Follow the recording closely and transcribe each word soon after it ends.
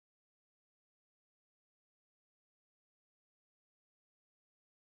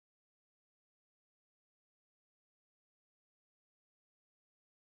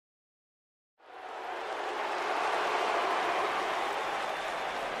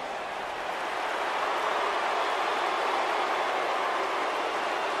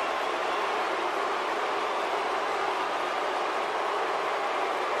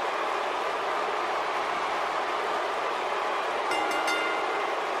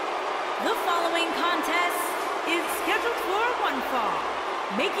The following contest is scheduled for one fall.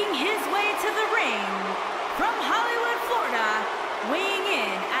 Making his way to the ring from Hollywood, Florida, weighing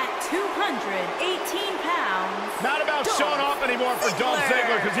in at 218 pounds. Not about showing off anymore for Dolph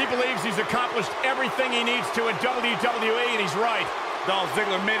Ziggler, because he believes he's accomplished everything he needs to in WWE, and he's right. Dolph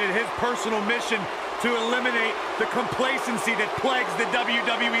Ziggler made it his personal mission to eliminate the complacency that plagues the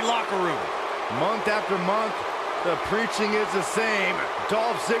WWE locker room. Month after month, the preaching is the same.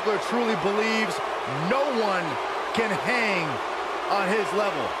 Dolph Ziggler truly believes no one can hang on his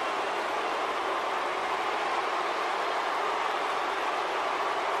level.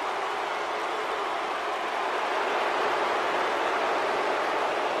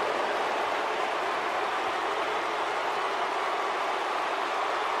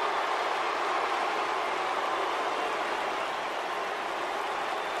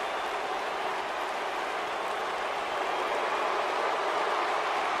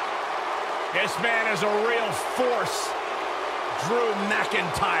 This man is a real force, Drew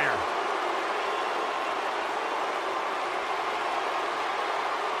McIntyre.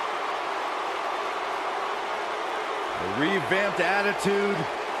 A revamped attitude,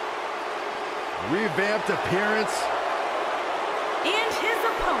 revamped appearance. And his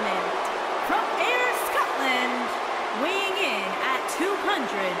opponent from Ayr, Scotland, weighing in at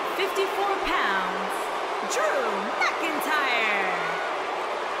 254 pounds, Drew McIntyre.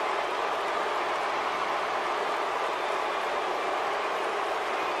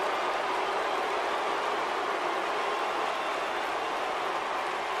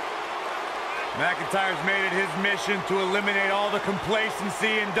 McIntyre's made it his mission to eliminate all the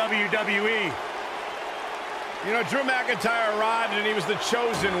complacency in WWE. You know, Drew McIntyre arrived and he was the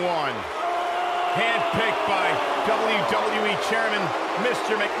chosen one. Handpicked by WWE Chairman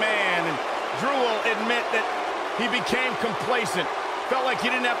Mr. McMahon. And Drew will admit that he became complacent. Felt like he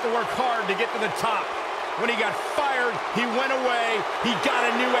didn't have to work hard to get to the top. When he got fired, he went away, he got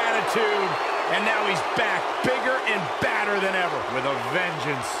a new attitude, and now he's back, bigger and badder than ever. With a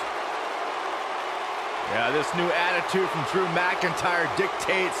vengeance. Yeah, this new attitude from Drew McIntyre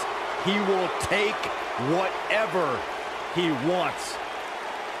dictates he will take whatever he wants.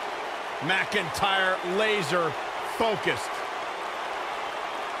 McIntyre laser focused.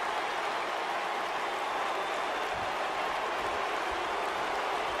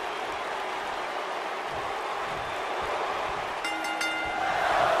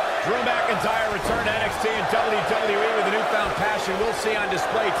 Drew McIntyre returned to NXT and WWE with a newfound passion we'll see on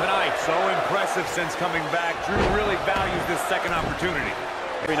display tonight. So impressive since coming back. Drew really values this second opportunity.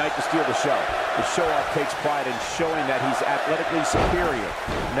 Every night to steal the show. The show-off takes pride in showing that he's athletically superior,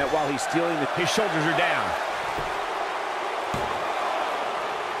 and that while he's stealing his shoulders are down.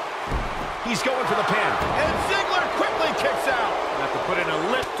 He's going for the pin. And Ziggler quickly kicks out. Have to put in a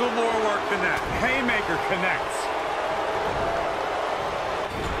little more work than that. Haymaker connects.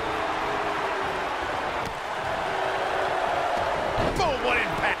 Boom, what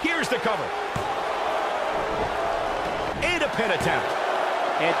impact. Here's the cover. And a pin attempt.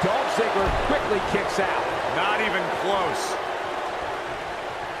 And Dolph Ziggler quickly kicks out. Not even close.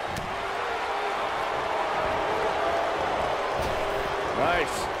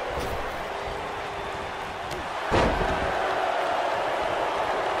 Nice.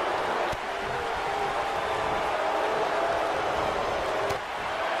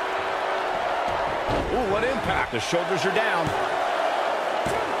 Ooh, what impact. The shoulders are down.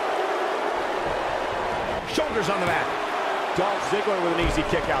 Shoulders on the mat. Dolph Ziggler with an easy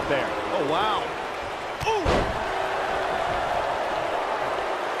kick out there. Oh, wow. Ooh.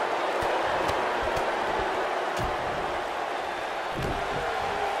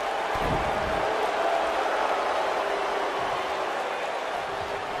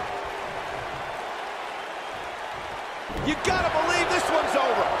 You gotta believe this one's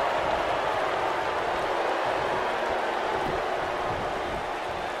over.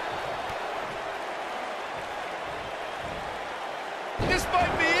 This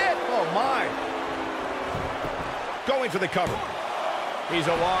might be it. Oh, my. Going for the cover. He's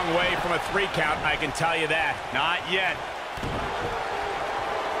a long way from a 3 count, I can tell you that. Not yet.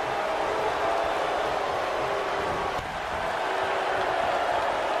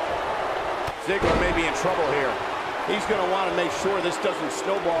 Ziggler may be in trouble here. He's going to want to make sure this doesn't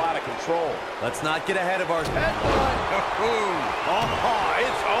snowball out of control. Let's not get ahead of our headbutt. Oh,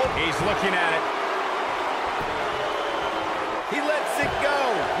 it's over. He's looking at it. He lets it go.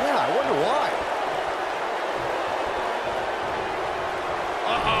 Yeah, I wonder why.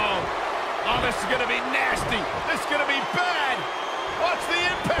 Uh-oh. Oh, this is going to be nasty. This is going to be bad. Watch the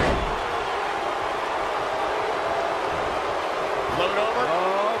impact. Load over.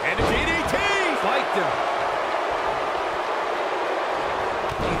 And a DDT.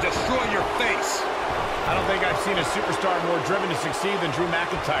 face. I don't think I've seen a superstar more driven to succeed than Drew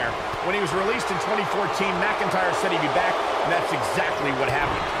McIntyre. When he was released in 2014, McIntyre said he'd be back, and that's exactly what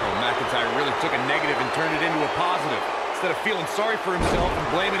happened. Oh, McIntyre really took a negative and turned it into a positive. Instead of feeling sorry for himself and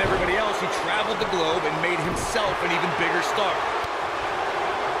blaming everybody else, he traveled the globe and made himself an even bigger star.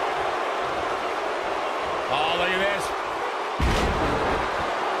 Oh, look at this.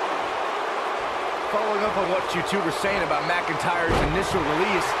 Following up on what you two were saying about McIntyre's initial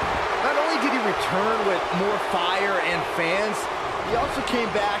release, not only did he return with more fire and fans, he also came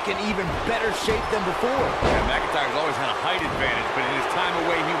back in even better shape than before. Yeah, McIntyre's always had a height advantage, but in his time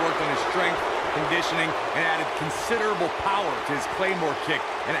away, he worked on his strength, conditioning, and added considerable power to his Claymore kick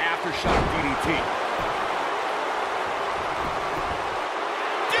and aftershock DDT.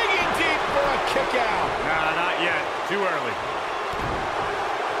 Digging deep for a kick out. Nah, not yet. Too early.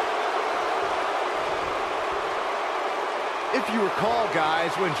 If you recall,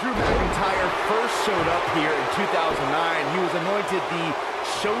 guys, when Drew McIntyre first showed up here in 2009, he was anointed the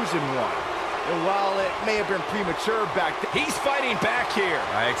Chosen One. And while it may have been premature back then, He's fighting back here.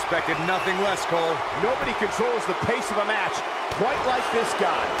 I expected nothing less, Cole. Nobody controls the pace of a match quite like this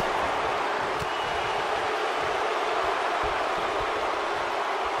guy.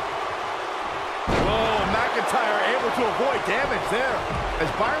 oh, McIntyre able to avoid damage there. As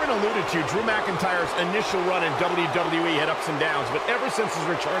Byron alluded to, Drew McIntyre's initial run in WWE had ups and downs, but ever since his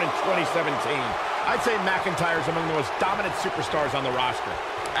return in 2017, I'd say McIntyre's among the most dominant superstars on the roster.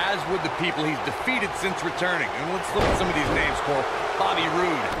 As would the people he's defeated since returning. And let's look at some of these names, Cole. Bobby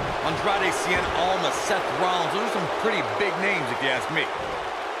Roode, Andrade Cien Almas, Seth Rollins. Those are some pretty big names, if you ask me.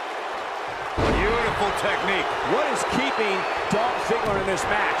 Beautiful technique. What is keeping Dolph Ziggler in this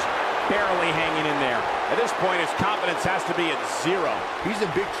match? Barely hanging in there. At this point, his confidence has to be at 0. He's in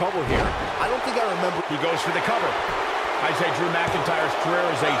big trouble here. I don't think I remember. He goes for the cover. I'd say Drew McIntyre's career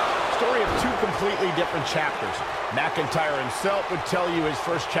is a story of two completely different chapters. McIntyre himself would tell you his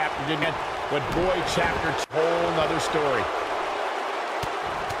first chapter didn't end, but boy, chapter 2, whole nother story.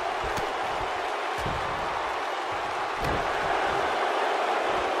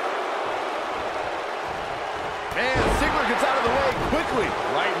 And Ziggler gets out of the way quickly.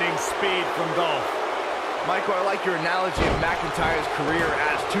 Lightning speed from Dolph. Michael, I like your analogy of McIntyre's career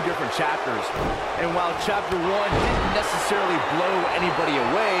as two different chapters. And while chapter 1 didn't necessarily blow anybody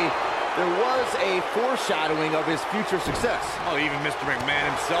away, there was a foreshadowing of his future success. Oh, even Mr. McMahon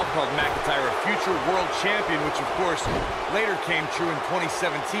himself called McIntyre a future world champion, which of course later came true in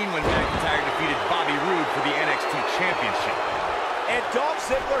 2017 when McIntyre defeated Bobby Roode for the NXT Championship. And Dolph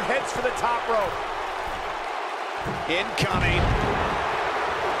Ziggler heads for the top rope. Incoming.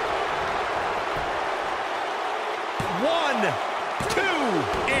 1, 2,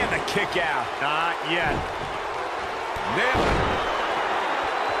 and the kick out. Not yet. Nailed it.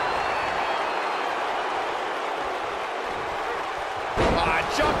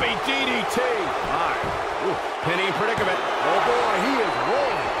 Jumping DDT. Pinning predicament. Oh boy, he is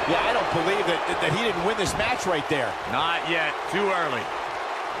rolling. Yeah, I don't believe that he didn't win this match right there. Not yet. Too early.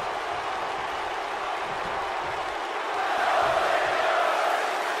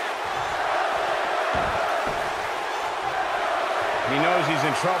 He knows he's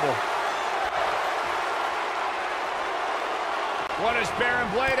in trouble. What does Baron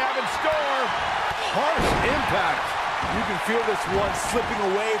Blade have in store? Harsh impact. You can feel this one slipping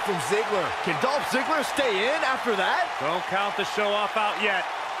away from Ziggler. Can Dolph Ziggler stay in after that? Don't count the show off out yet.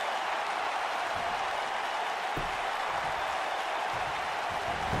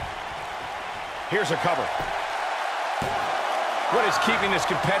 Here's a cover. What is keeping this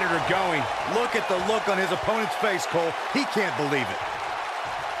competitor going? Look at the look on his opponent's face, Cole. He can't believe it.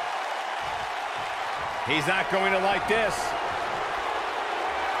 He's not going to like this.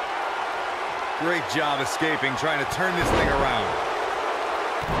 Great job escaping, trying to turn this thing around.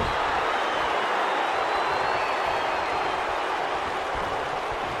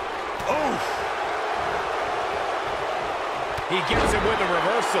 Oof! He gets it with a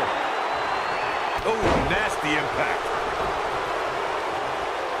reversal. Oh, nasty impact.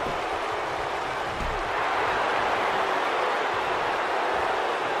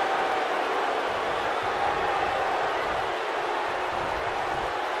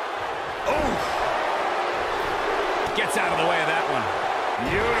 Gets out of the way of that one.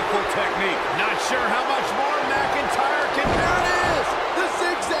 Beautiful technique. Not sure how much more McIntyre can do. There it is! The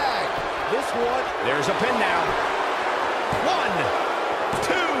zigzag! This one... There's a pin now. 1,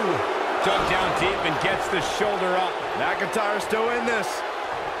 2. Dug down deep and gets the shoulder up. McIntyre's still in this.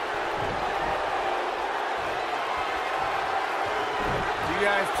 Do you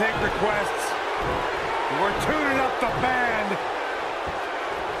guys take requests? We're tuning up the band.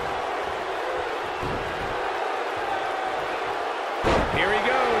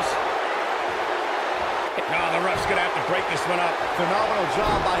 break this one up. Phenomenal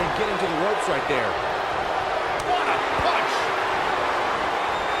job by him getting to the ropes right there. What a punch!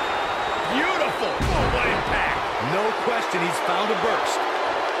 Beautiful! Oh, what impact! No question, he's found a burst.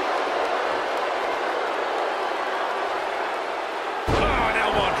 Oh, an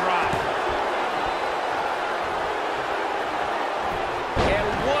elbow drop. And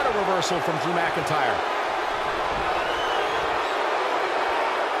what a reversal from Drew McIntyre.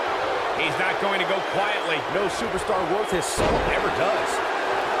 He's not going to go quietly. No superstar worth his salt ever does.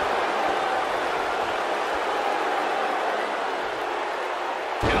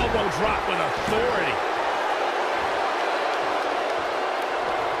 Elbow drop with authority.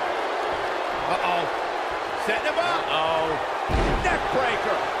 Uh-oh. Setting him up. Uh-oh. Neck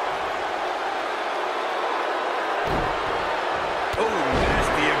breaker. Oh,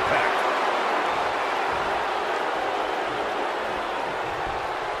 nasty impact.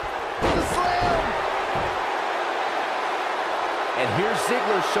 The slam! And here's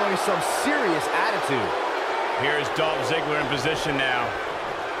Ziggler showing some serious attitude. Here's Dolph Ziggler in position now.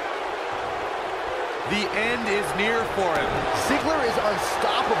 The end is near for him. Ziggler is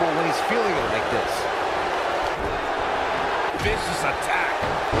unstoppable when he's feeling it like this. Vicious attack.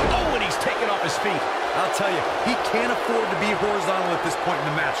 Oh, and he's taken off his feet. I'll tell you, he can't afford to be horizontal at this point in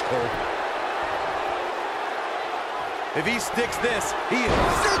the match, Cole. If he sticks this, he is...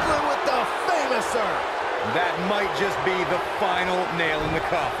 Ziggler with the famouser! That might just be the final nail in the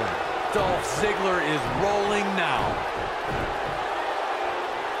coffin. Dolph Ziggler is rolling now.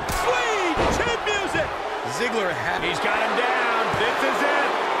 Sweet chin music. Ziggler had... He's got him down. This is it.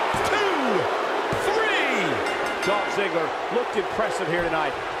 2, 3. Dolph Ziggler looked impressive here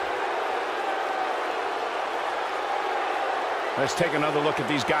tonight. Let's take another look at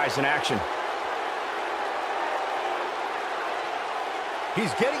these guys in action.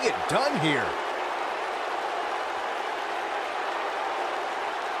 He's getting it done here.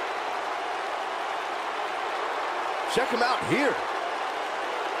 Check him out here.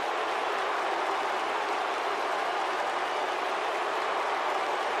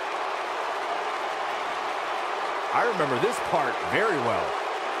 I remember this part very well.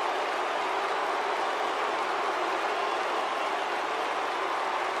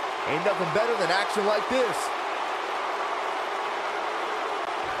 Ain't nothing better than action like this.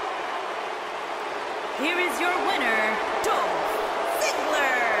 Here is your winner, Dolph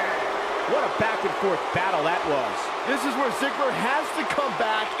Ziggler. What a back-and-forth battle that was. This is where Ziggler has to come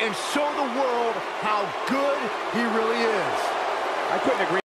back and show the world how good he really is. I couldn't agree.